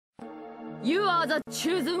You are the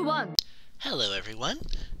chosen one. Hello everyone.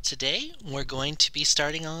 Today we're going to be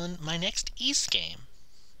starting on my next S.O.S game.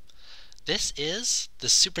 This is the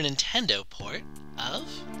Super Nintendo port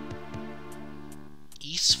of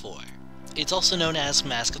S.O.S 4. It's also known as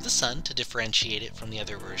Mask of the Sun to differentiate it from the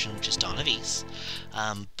other version, which is Dawn of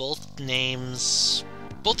S.O.S. Both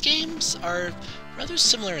games are rather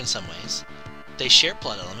similar in some ways. They share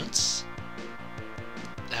plot elements,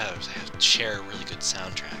 share a really good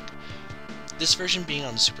soundtrack. This version being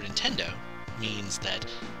on the Super Nintendo means that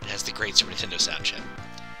it has the great Super Nintendo sound chip.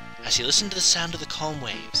 As he listened to the sound of the calm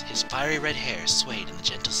waves, his fiery red hair swayed in the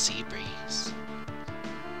gentle sea breeze.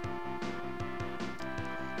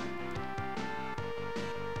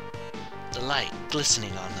 The light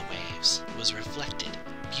glistening on the waves was reflected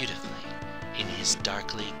beautifully in his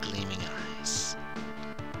darkly gleaming eyes.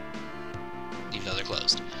 Even though they're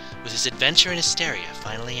closed. With his adventure in hysteria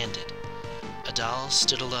finally ended, Adol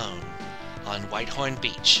stood alone on Whitehorn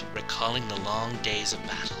Beach, recalling the long days of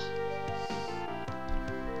battle.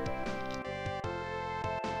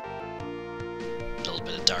 A little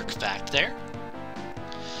bit of dark fact there.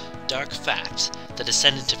 Dark fact, the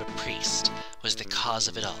descendant of a priest was the cause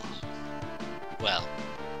of it all. Well,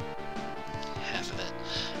 half of it.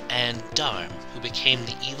 And Darm, who became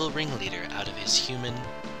the evil ringleader out of his human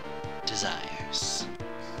desires.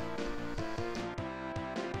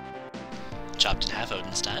 Chopped in half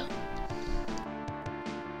Odin style.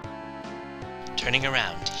 Turning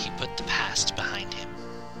around, he put the past behind him.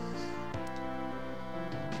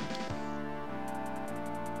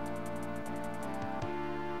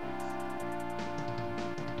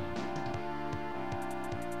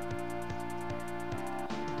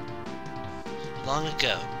 Long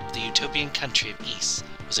ago, the utopian country of S.O.S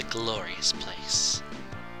was a glorious place.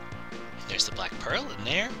 There's the Black Pearl, and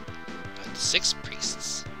there are the 6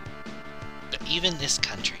 priests. But even this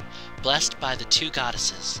country, blessed by the 2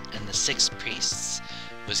 goddesses and the 6 priests,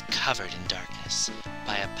 was covered in darkness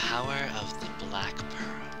by a power of the Black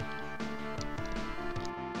Pearl.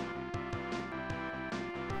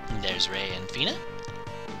 And there's Rhea and Fina.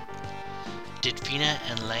 Did Fina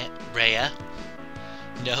and Rhea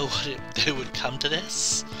know it would come to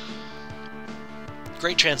this?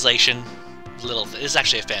 Great translation. This is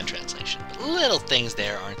actually a fan translation, but little things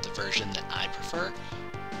there aren't the version that I prefer.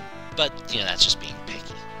 But, that's just being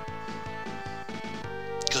picky.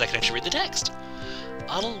 Because I can actually read the text.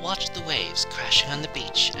 Adol watched the waves crashing on the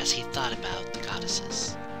beach as he thought about the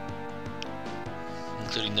goddesses.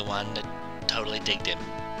 Including the one that totally digged him.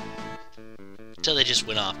 Until they just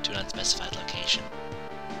went off to an unspecified location.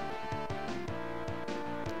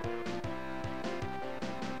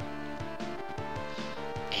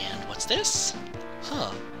 And what's this?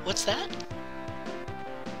 Huh, what's that?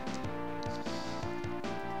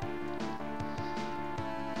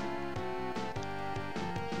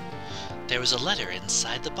 There was a letter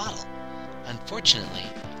inside the bottle. Unfortunately,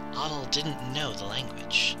 Adol didn't know the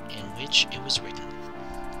language in which it was written.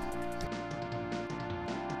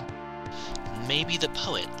 Maybe the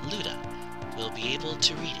poet, Luda, will be able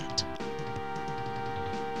to read it.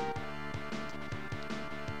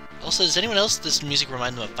 Also, does anyone else this music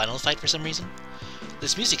remind them of Final Fight for some reason?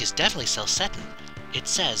 This music is definitely Selcetan. It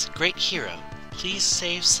says, "Great hero, please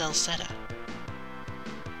save Selceta."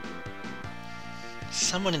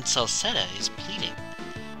 Someone in Selceta is pleading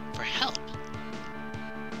for help.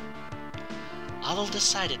 Adol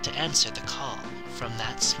decided to answer the call from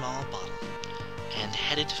that small bottle and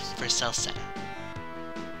headed for Selceta.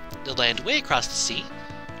 They'll land way across the sea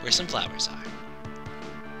where some flowers are.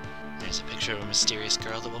 There's a picture of a mysterious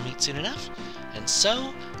girl that we'll meet soon enough, and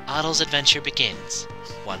so Adol's adventure begins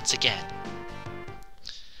once again.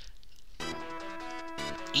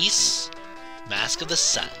 S.O.S Mask of the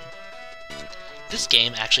Sun. This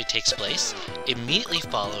game actually takes place immediately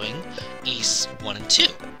following S.O.S 1 and 2,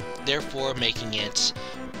 therefore making it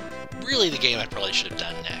really the game I probably should have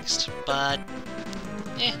done next, but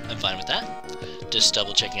I'm fine with that. Just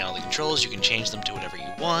double checking out all the controls, you can change them to whatever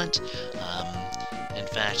you want. In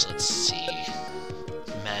fact, let's see,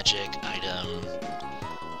 magic, item,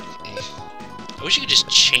 I wish you could just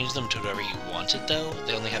change them to whatever you wanted though.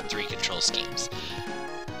 They only have 3 control schemes,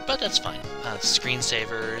 but that's fine.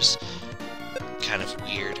 Screensavers, kind of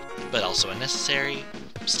weird, but also unnecessary.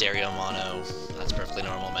 Stereo mono, that's perfectly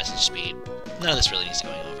normal. Message speed, none of this really needs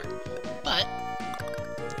going over. But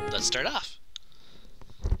let's start off.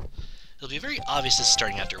 It'll be very obvious this is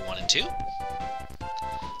starting after 1 and 2.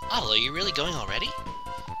 Adol, are you really going already?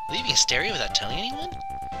 Leaving stereo without telling anyone?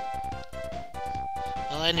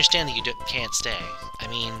 Well, I understand that you can't stay. I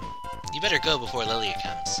mean, you better go before Lilia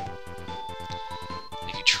comes. And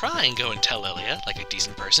if you try and go and tell Lilia, like a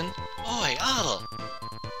decent person. Oi, Adol!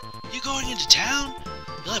 You going into town?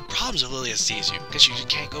 You'll have problems if Lilia sees you, because you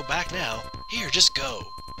can't go back now. Here, just go.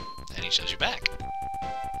 And he shows you back.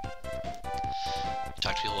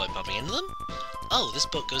 Talk to people by bumping into them. Oh, this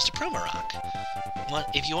boat goes to Promarok.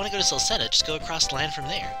 If you want to go to Selceta, just go across the land from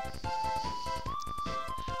there.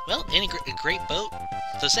 Well, a great boat,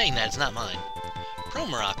 though saying that, it's not mine.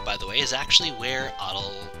 Promarok, by the way, is actually where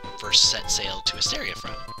Adol first set sail to Asteria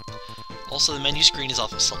from. Also, the menu screen is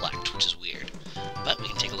off of Select, which is weird. But we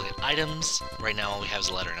can take a look at items. Right now, all we have is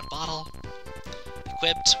a letter in a bottle.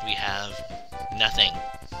 Equipped, we have nothing.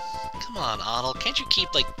 Come on, Adol, can't you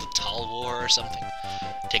keep, like, the Tall War or something?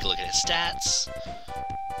 Take a look at his stats.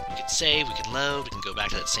 We can save, we can load, we can go back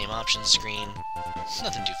to that same options screen.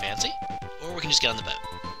 Nothing too fancy. Or we can just get on the boat.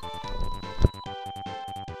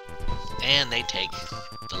 And they take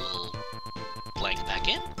the little blank back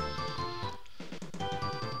in.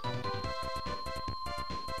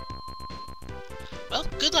 Well,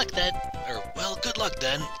 good luck then. Well, good luck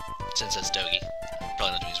then, since that's Dogi.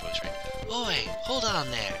 Probably not doing his voice right. Oi, hold on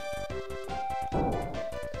there.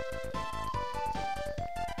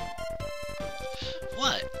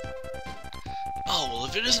 What? Oh, well,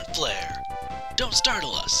 if it isn't Flair. Don't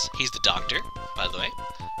startle us. He's the doctor, by the way.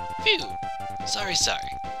 Phew. Sorry.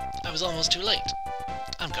 I was almost too late.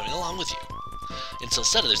 I'm coming along with you. In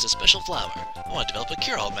Selceta, there's a special flower. I want to develop a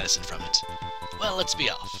cure-all medicine from it. Well, let's be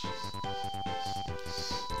off.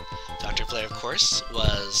 Dr. Flair, of course,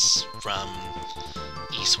 was from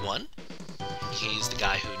S.O.S. He's the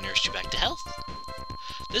guy who nursed you back to health.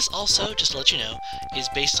 This also, just to let you know, is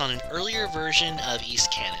based on an earlier version of Ys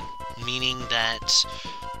canon, meaning that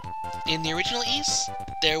in the original Ys,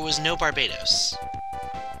 there was no Barbados.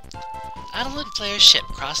 Adol and Flair's ship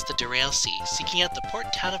crossed the Derail Sea, seeking out the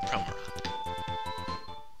port town of Promarok.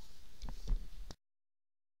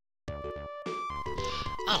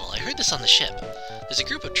 Adol, I heard this on the ship. There's a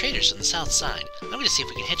group of traders on the south side. I'm going to see if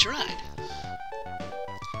we can hitch a ride.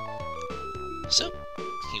 So,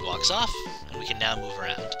 he walks off, and we can now move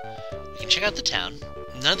around. We can check out the town.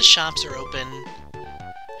 None of the shops are open,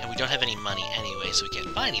 and we don't have any money anyway, so we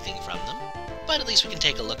can't buy anything from them. But at least we can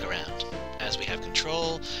take a look around, as we have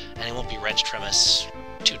control, and it won't be wrenched from us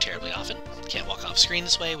too terribly often. Can't walk off screen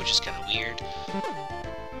this way, which is kind of weird.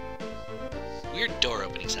 Weird door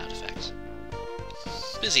opening sound effect.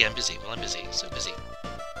 Busy, I'm busy. Well, I'm busy. So busy.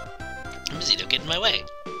 I'm busy, don't get in my way.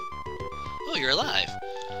 Oh, you're alive.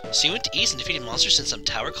 So you went to Ys and defeated monsters in some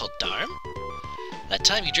tower called Darm? That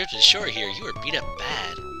time you drifted ashore here, you were beat up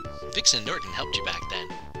bad. Vixen and Norton helped you back then.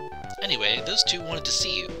 Anyway, those two wanted to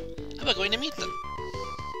see you. How about going to meet them?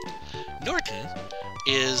 Norton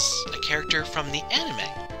is a character from the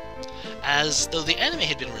anime. As though the anime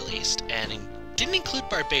had been released and didn't include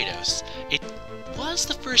Barbados, it was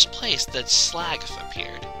the first place that Slaghf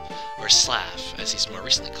appeared, or Slaghf, as he's more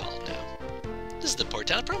recently called now. This is the port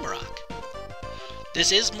town of Promarok.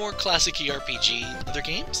 This is more classic-y RPG than other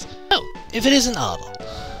games. Oh, if it isn't Adol.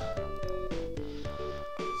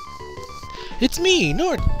 It's me,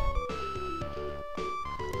 Norton.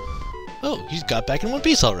 Oh, he's got back in one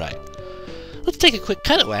piece all right. Let's take a quick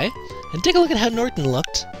cutaway and take a look at how Norton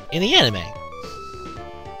looked in the anime.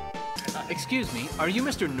 Excuse me, are you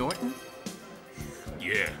Mr. Norton?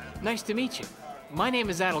 Yeah. Nice to meet you. My name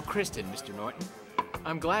is Adol Christin, Mr. Norton.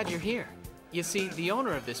 I'm glad you're here. You see, the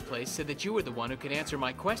owner of this place said that you were the one who could answer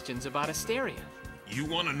my questions about Asteria. You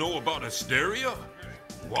want to know about Asteria?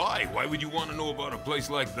 Why? Why would you want to know about a place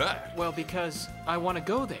like that? Well, because I want to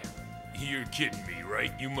go there. You're kidding me,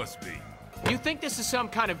 right? You must be. You think this is some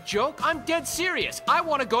kind of joke? I'm dead serious. I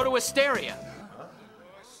want to go to Asteria.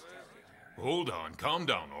 Hold on, calm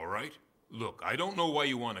down, all right? Look, I don't know why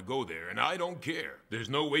you want to go there, and I don't care. There's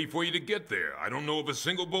no way for you to get there. I don't know of a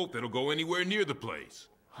single boat that'll go anywhere near the place.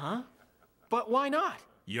 Huh? But why not?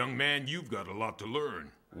 Young man, you've got a lot to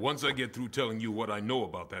learn. Once I get through telling you what I know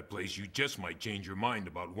about that place, you just might change your mind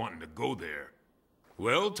about wanting to go there.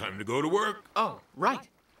 Well, time to go to work. Oh, right.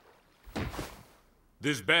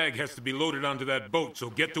 This bag has to be loaded onto that boat, so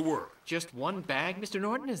get to work. Just one bag, Mr.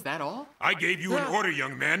 Norton? Is that all? I gave you an order,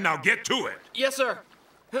 young man. Now get to it. Yes, sir.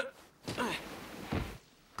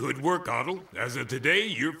 Good work, Adol. As of today,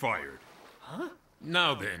 you're fired. Huh?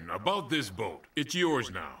 Now then, about this boat. It's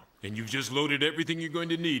yours now. And you've just loaded everything you're going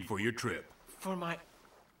to need for your trip. For my...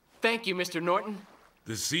 Thank you, Mr. Norton.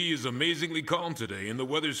 The sea is amazingly calm today, and the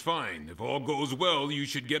weather's fine. If all goes well, you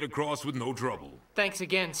should get across with no trouble. Thanks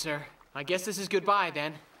again, sir. I guess this is goodbye,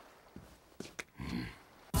 then.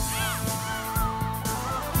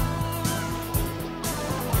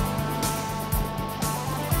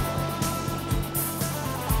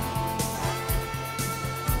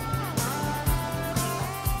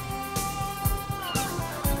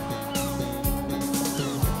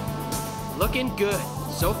 Looking good.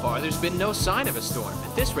 So far, there's been no sign of a storm.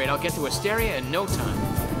 At this rate, I'll get to Asteria in no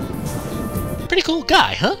time. Pretty cool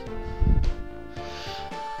guy, huh?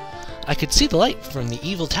 I could see the light from the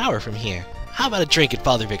evil tower from here. How about a drink at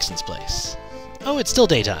Father Vixen's place? Oh, it's still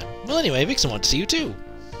daytime. Well, anyway, Vixen wants to see you too.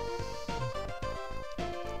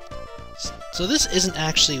 So this isn't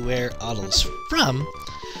actually where Adol is from,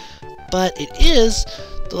 but it is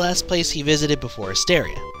the last place he visited before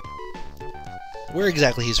Asteria. Where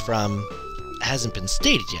exactly he's from hasn't been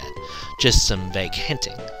stated yet, just some vague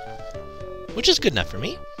hinting. Which is good enough for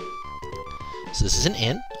me. So this is an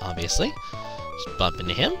inn, obviously. Just bump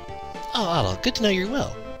into him. Oh, Adol, good to know you're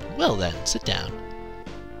well. Well then, sit down.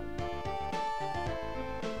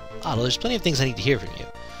 Adol, there's plenty of things I need to hear from you.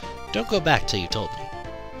 Don't go back till you told me.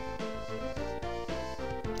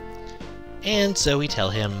 And so we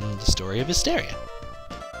tell him the story of Asteria.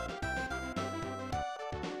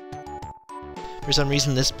 For some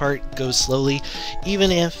reason, this part goes slowly, even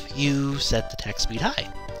if you set the text speed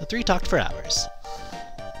high. The three talked for hours.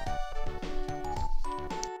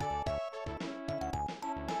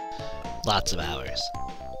 Lots of hours.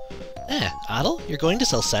 Adol, you're going to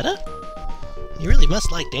Selceta? You really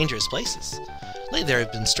must like dangerous places. Lately there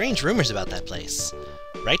have been strange rumors about that place.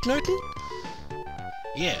 Right, Norton?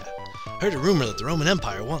 Yeah. Heard a rumor that the Roman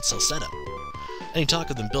Empire wants Selceta. Any talk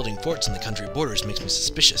of them building forts in the country borders makes me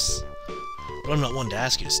suspicious. But I'm not one to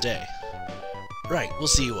ask you to stay. Right, we'll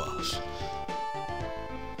see you off.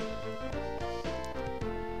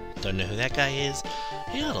 Don't know who that guy is?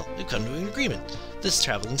 Hey Adol, we've come to an agreement. This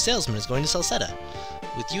traveling salesman is going to Selceta.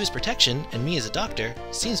 With you as protection, and me as a doctor,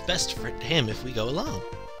 seems best for him if we go along.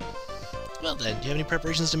 Well then, do you have any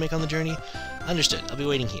preparations to make on the journey? Understood, I'll be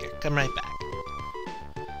waiting here. Come right back.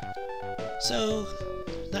 So,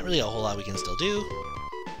 not really a whole lot we can still do.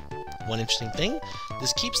 One interesting thing,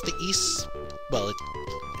 this keeps the East, well, it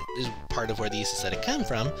is part of where the East is said to come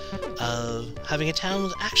from, having a town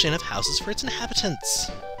with actually enough houses for its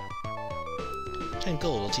inhabitants. 10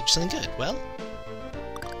 gold will teach you something good. Well,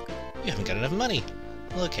 you haven't got enough money.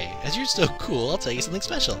 Well, okay, as you're so cool, I'll tell you something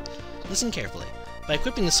special. Listen carefully. By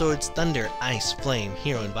equipping the swords Thunder, Ice, Flame,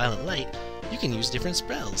 Hero, and Violent Light, you can use different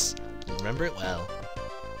spells. Remember it well.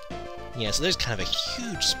 Yeah, so there's kind of a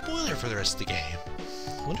huge spoiler for the rest of the game.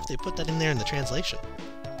 I wonder if they put that in there in the translation.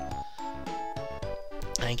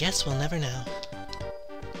 I guess we'll never know.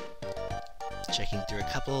 Checking through a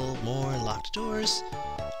couple more locked doors.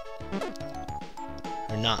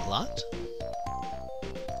 Or not locked.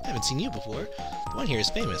 I haven't seen you before. The one here is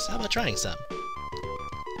famous. How about trying some?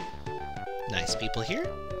 Nice people here.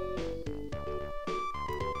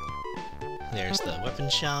 There's the weapon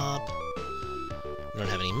shop. We don't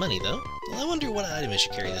have any money, though. Well, I wonder what item I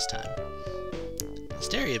should carry this time.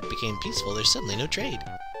 Asteria became peaceful. There's suddenly no trade.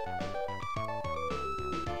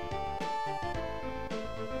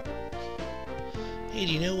 Hey,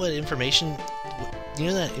 do you know what information... Do you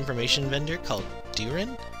know that information vendor called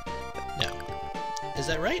Durin? No. Is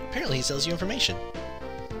that right? Apparently he sells you information.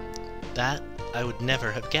 That I would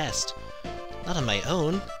never have guessed. Not on my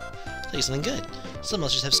own. I'll tell you something good. Some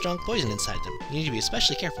monsters have strong poison inside them. You need to be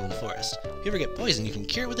especially careful in the forest. If you ever get poisoned, you can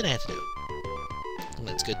cure it with an antidote. Well,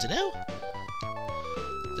 that's good to know.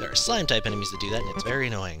 There are slime-type enemies that do that, and it's very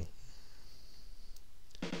annoying.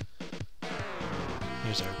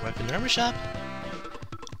 Here's our weapon and armor shop.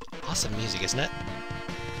 Awesome music, isn't it?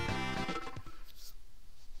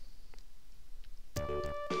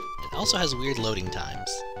 It also has weird loading times.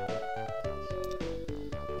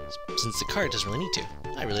 Since the cart doesn't really need to.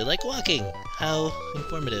 I really like walking! How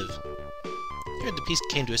informative. Heard the piece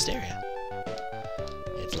came to Asteria.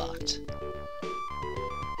 It's locked.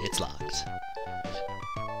 It's locked.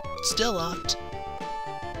 Still locked.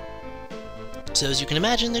 So as you can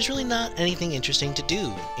imagine, there's really not anything interesting to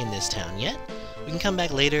do in this town yet. We can come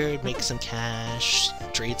back later, make some cash,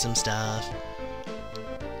 trade some stuff.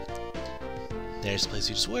 There's the place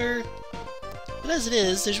we just were. But as it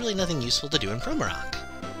is, there's really nothing useful to do in Promarok.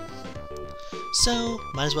 So,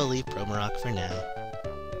 might as well leave Promarok for now.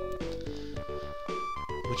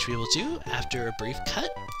 Which we will do after a brief cut.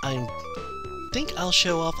 I think I'll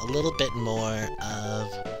show off a little bit more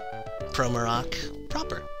of Promarok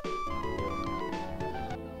proper.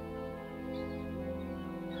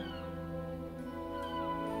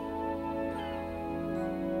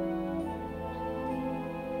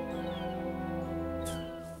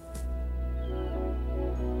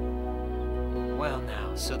 Well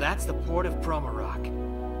now, so that's the port of Promarok.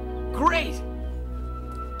 Great!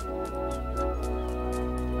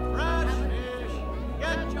 Fresh fish!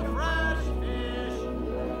 Get your fresh fish!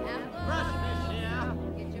 Fresh fish here!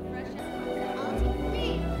 Get your fresh... Oh, me!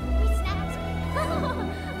 We snapped! Oh,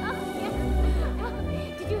 yeah.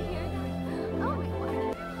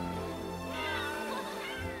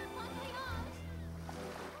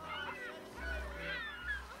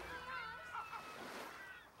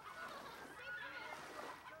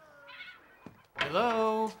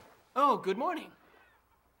 Hello? Oh, good morning.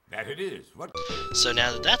 That it is. What? So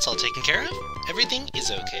now that that's all taken care of, everything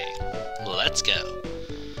is okay. Let's go.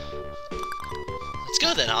 Let's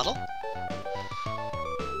go then, Adol.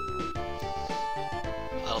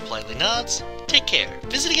 Adol politely nods. Take care.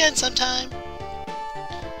 Visit again sometime.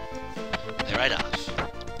 They're right off.